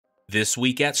This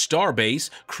week at Starbase,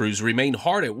 crews remain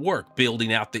hard at work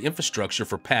building out the infrastructure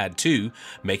for Pad 2,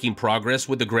 making progress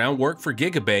with the groundwork for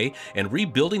Giga and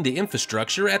rebuilding the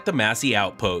infrastructure at the Massey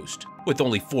Outpost. With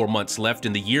only 4 months left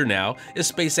in the year now, is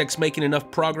SpaceX making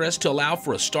enough progress to allow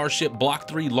for a Starship Block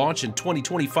 3 launch in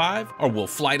 2025? Or will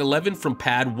Flight 11 from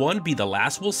Pad 1 be the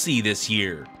last we'll see this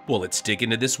year? Well, let's dig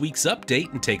into this week's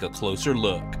update and take a closer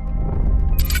look.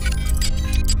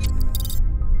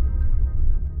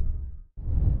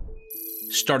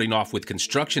 Starting off with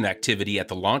construction activity at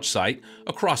the launch site,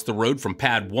 across the road from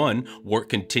Pad 1, work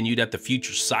continued at the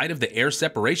future site of the air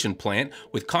separation plant,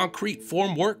 with concrete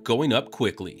form work going up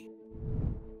quickly.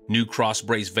 New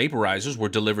cross-brace vaporizers were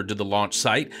delivered to the launch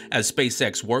site as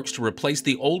SpaceX works to replace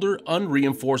the older,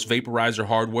 unreinforced vaporizer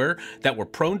hardware that were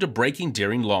prone to breaking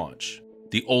during launch.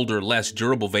 The older, less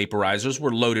durable vaporizers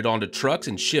were loaded onto trucks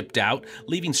and shipped out,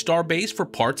 leaving Starbase for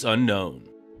parts unknown.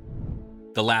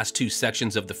 The last 2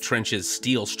 sections of the trench's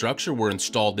steel structure were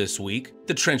installed this week.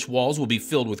 The trench walls will be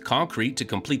filled with concrete to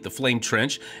complete the flame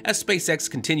trench as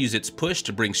SpaceX continues its push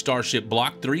to bring Starship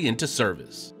Block 3 into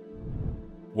service.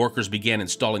 Workers began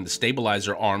installing the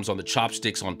stabilizer arms on the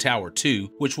chopsticks on Tower 2,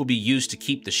 which will be used to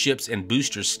keep the ships and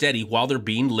boosters steady while they're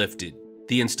being lifted.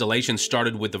 The installation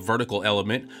started with the vertical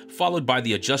element, followed by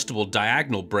the adjustable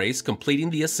diagonal brace completing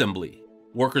the assembly.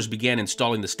 Workers began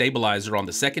installing the stabilizer on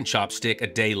the second chopstick a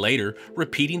day later,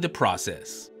 repeating the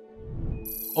process.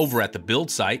 Over at the build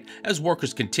site, as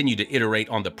workers continue to iterate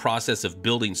on the process of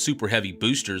building super heavy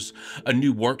boosters, a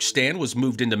new work stand was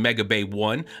moved into Mega Bay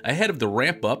 1 ahead of the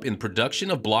ramp up in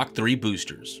production of Block 3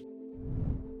 boosters.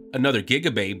 Another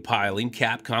Giga Bay piling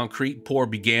cap concrete pour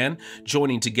began,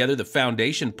 joining together the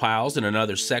foundation piles in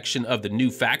another section of the new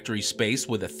factory space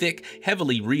with a thick,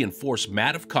 heavily reinforced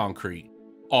mat of concrete.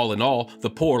 All in all, the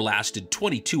pour lasted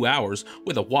 22 hours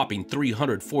with a whopping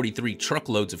 343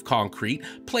 truckloads of concrete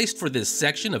placed for this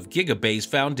section of Giga Bay's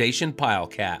foundation pile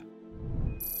cap.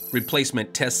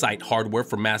 Replacement test site hardware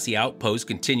for Massey Outpost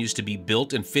continues to be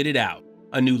built and fitted out.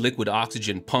 A new liquid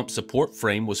oxygen pump support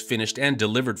frame was finished and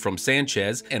delivered from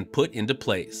Sanchez and put into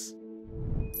place.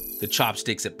 The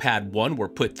chopsticks at Pad 1 were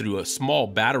put through a small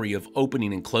battery of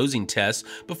opening and closing tests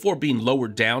before being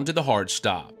lowered down to the hard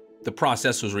stop. The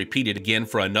process was repeated again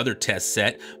for another test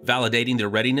set, validating their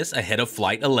readiness ahead of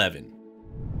Flight 11.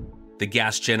 The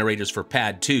gas generators for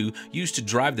Pad 2, used to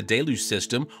drive the deluge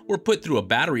system, were put through a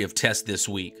battery of tests this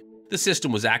week. The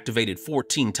system was activated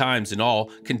 14 times in all,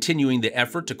 continuing the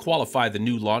effort to qualify the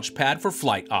new launch pad for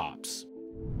flight ops.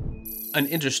 An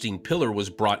interesting pillar was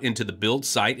brought into the build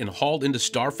site and hauled into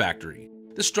Star Factory.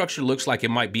 The structure looks like it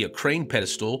might be a crane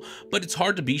pedestal, but it's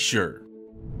hard to be sure.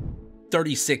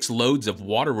 36 loads of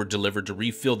water were delivered to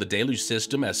refill the deluge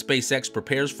system as SpaceX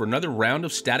prepares for another round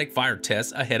of static fire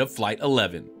tests ahead of Flight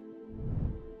 11.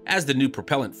 As the new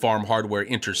propellant farm hardware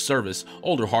enters service,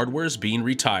 older hardware is being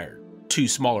retired. 2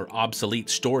 smaller obsolete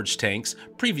storage tanks,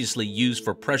 previously used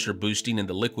for pressure boosting in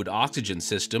the liquid oxygen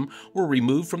system, were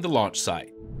removed from the launch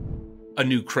site. A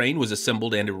new crane was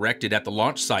assembled and erected at the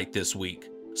launch site this week.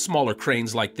 Smaller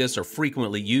cranes like this are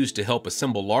frequently used to help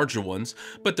assemble larger ones,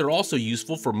 but they're also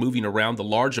useful for moving around the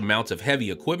large amounts of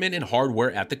heavy equipment and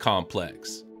hardware at the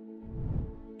complex.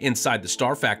 Inside the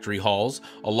Star Factory halls,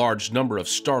 a large number of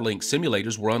Starlink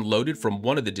simulators were unloaded from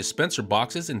one of the dispenser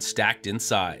boxes and stacked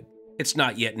inside. It's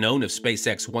not yet known if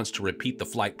SpaceX wants to repeat the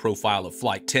flight profile of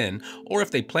Flight 10, or if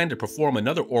they plan to perform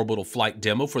another orbital flight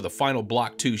demo for the final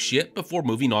Block 2 ship before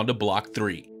moving on to Block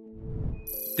 3.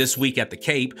 This week at the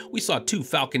Cape, we saw 2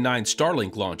 Falcon 9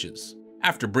 Starlink launches.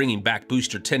 After bringing back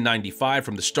Booster 1095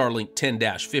 from the Starlink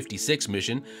 10-56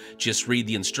 mission, Just Read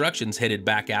the Instructions headed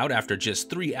back out after just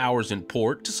 3 hours in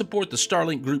port to support the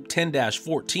Starlink Group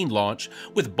 10-14 launch,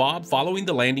 with Bob following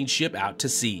the landing ship out to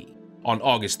sea. On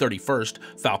August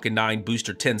 31st, Falcon 9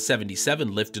 Booster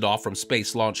 1077 lifted off from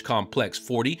Space Launch Complex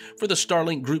 40 for the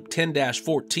Starlink Group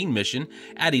 10-14 mission,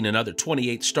 adding another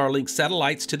 28 Starlink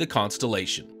satellites to the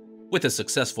constellation. With a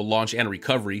successful launch and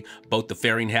recovery, both the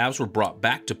fairing halves were brought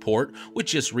back to port, with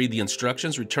Just Read the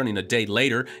Instructions returning a day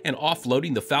later and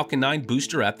offloading the Falcon 9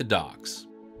 booster at the docks.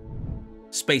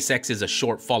 SpaceX's A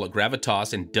Short Fall of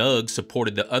Gravitas and Doug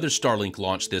supported the other Starlink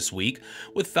launch this week,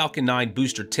 with Falcon 9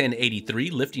 Booster 1083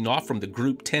 lifting off from the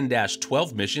Group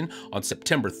 10-12 mission on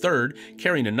September 3rd,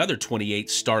 carrying another 28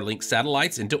 Starlink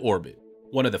satellites into orbit.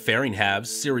 One of the fairing halves,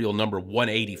 serial number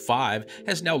 185,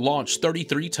 has now launched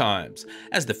 33 times.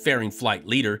 As the fairing flight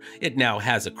leader, it now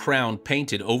has a crown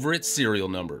painted over its serial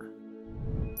number.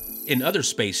 In other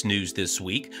space news this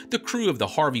week, the crew of the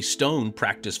Harvey Stone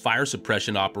practiced fire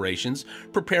suppression operations,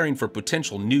 preparing for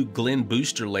potential new Glenn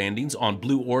booster landings on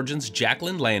Blue Origin's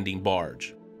Jacqueline landing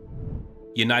barge.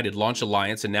 United Launch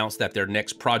Alliance announced that their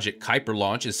next Project Kuiper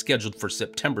launch is scheduled for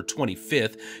September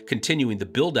 25th, continuing the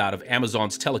build-out of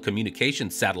Amazon's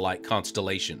telecommunications satellite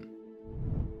constellation.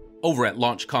 Over at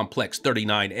Launch Complex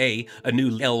 39A, a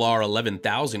new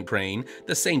LR-11000 crane,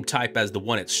 the same type as the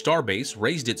one at Starbase,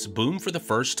 raised its boom for the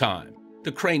first time.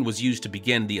 The crane was used to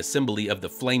begin the assembly of the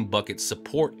flame bucket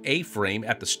support A-frame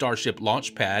at the Starship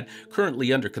launch pad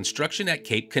currently under construction at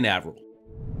Cape Canaveral.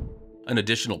 An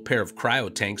additional pair of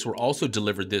cryo tanks were also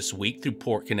delivered this week through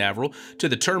Port Canaveral to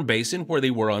the Turn Basin where they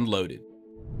were unloaded.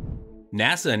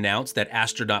 NASA announced that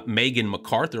astronaut Megan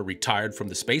McArthur retired from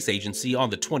the space agency on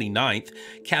the 29th,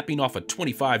 capping off a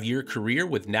 25-year career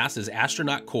with NASA's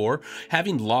astronaut corps,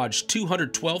 having lodged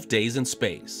 212 days in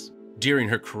space. During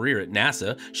her career at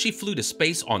NASA, she flew to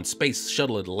space on Space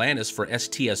Shuttle Atlantis for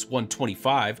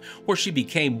STS-125, where she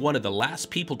became one of the last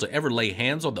people to ever lay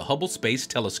hands on the Hubble Space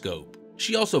Telescope.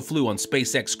 She also flew on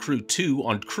SpaceX Crew 2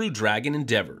 on Crew Dragon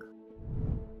Endeavour.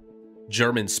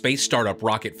 German space startup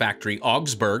rocket factory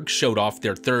Augsburg showed off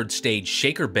their third-stage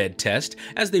shaker bed test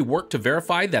as they work to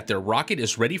verify that their rocket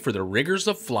is ready for the rigors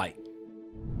of flight.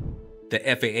 The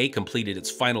FAA completed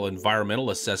its final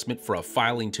environmental assessment for a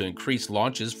filing to increase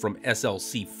launches from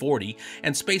SLC-40,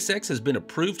 and SpaceX has been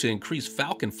approved to increase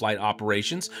Falcon flight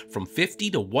operations from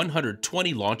 50 to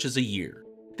 120 launches a year.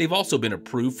 They've also been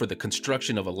approved for the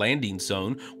construction of a landing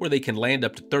zone where they can land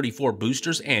up to 34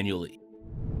 boosters annually.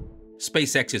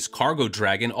 SpaceX's Cargo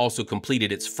Dragon also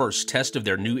completed its first test of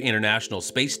their new International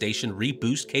Space Station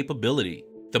reboost capability.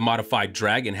 The modified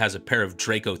Dragon has a pair of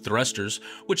Draco thrusters,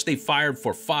 which they fired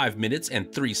for 5 minutes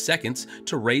and 3 seconds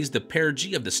to raise the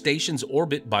perigee of the station's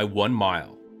orbit by 1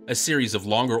 mile. A series of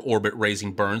longer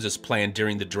orbit-raising burns is planned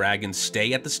during the Dragon's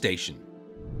stay at the station.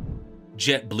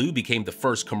 JetBlue became the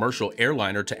first commercial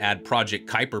airliner to add Project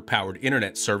Kuiper-powered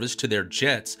internet service to their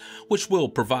jets, which will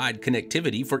provide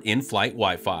connectivity for in-flight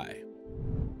Wi-Fi.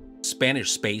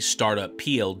 Spanish space startup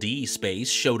PLD Space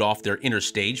showed off their inner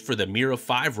stage for the Mira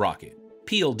 5 rocket.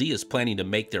 PLD is planning to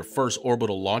make their first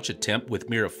orbital launch attempt with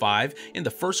Mira 5 in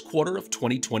the first quarter of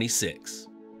 2026.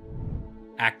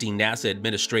 Acting NASA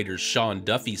Administrator Sean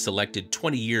Duffy selected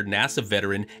 20-year NASA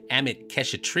veteran Amit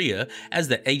Keshatria as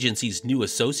the agency's new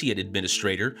Associate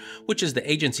Administrator, which is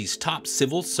the agency's top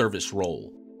civil service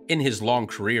role. In his long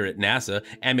career at NASA,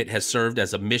 Amit has served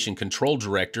as a Mission Control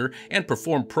Director and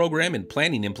performed program and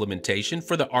planning implementation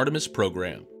for the Artemis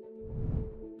program.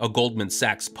 A Goldman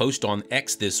Sachs post on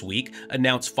X this week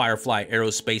announced Firefly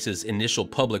Aerospace's initial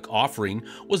public offering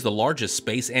was the largest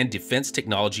space and defense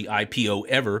technology IPO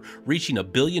ever, reaching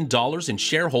 $1 billion in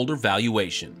shareholder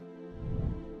valuation.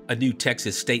 A new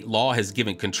Texas state law has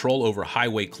given control over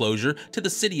highway closure to the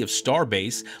city of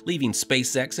Starbase, leaving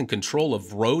SpaceX in control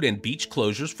of road and beach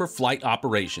closures for flight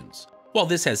operations. While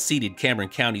this has ceded Cameron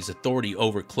County's authority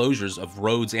over closures of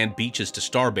roads and beaches to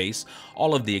Starbase,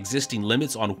 all of the existing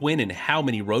limits on when and how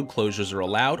many road closures are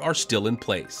allowed are still in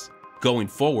place. Going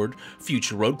forward,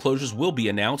 future road closures will be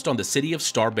announced on the City of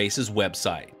Starbase's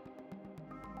website.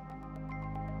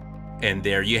 And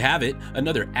there you have it,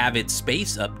 another Avid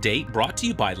Space update brought to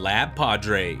you by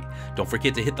LabPadre. Don't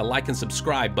forget to hit the like and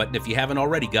subscribe button if you haven't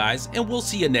already, guys, and we'll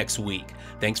see you next week.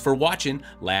 Thanks for watching.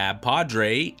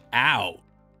 LabPadre out.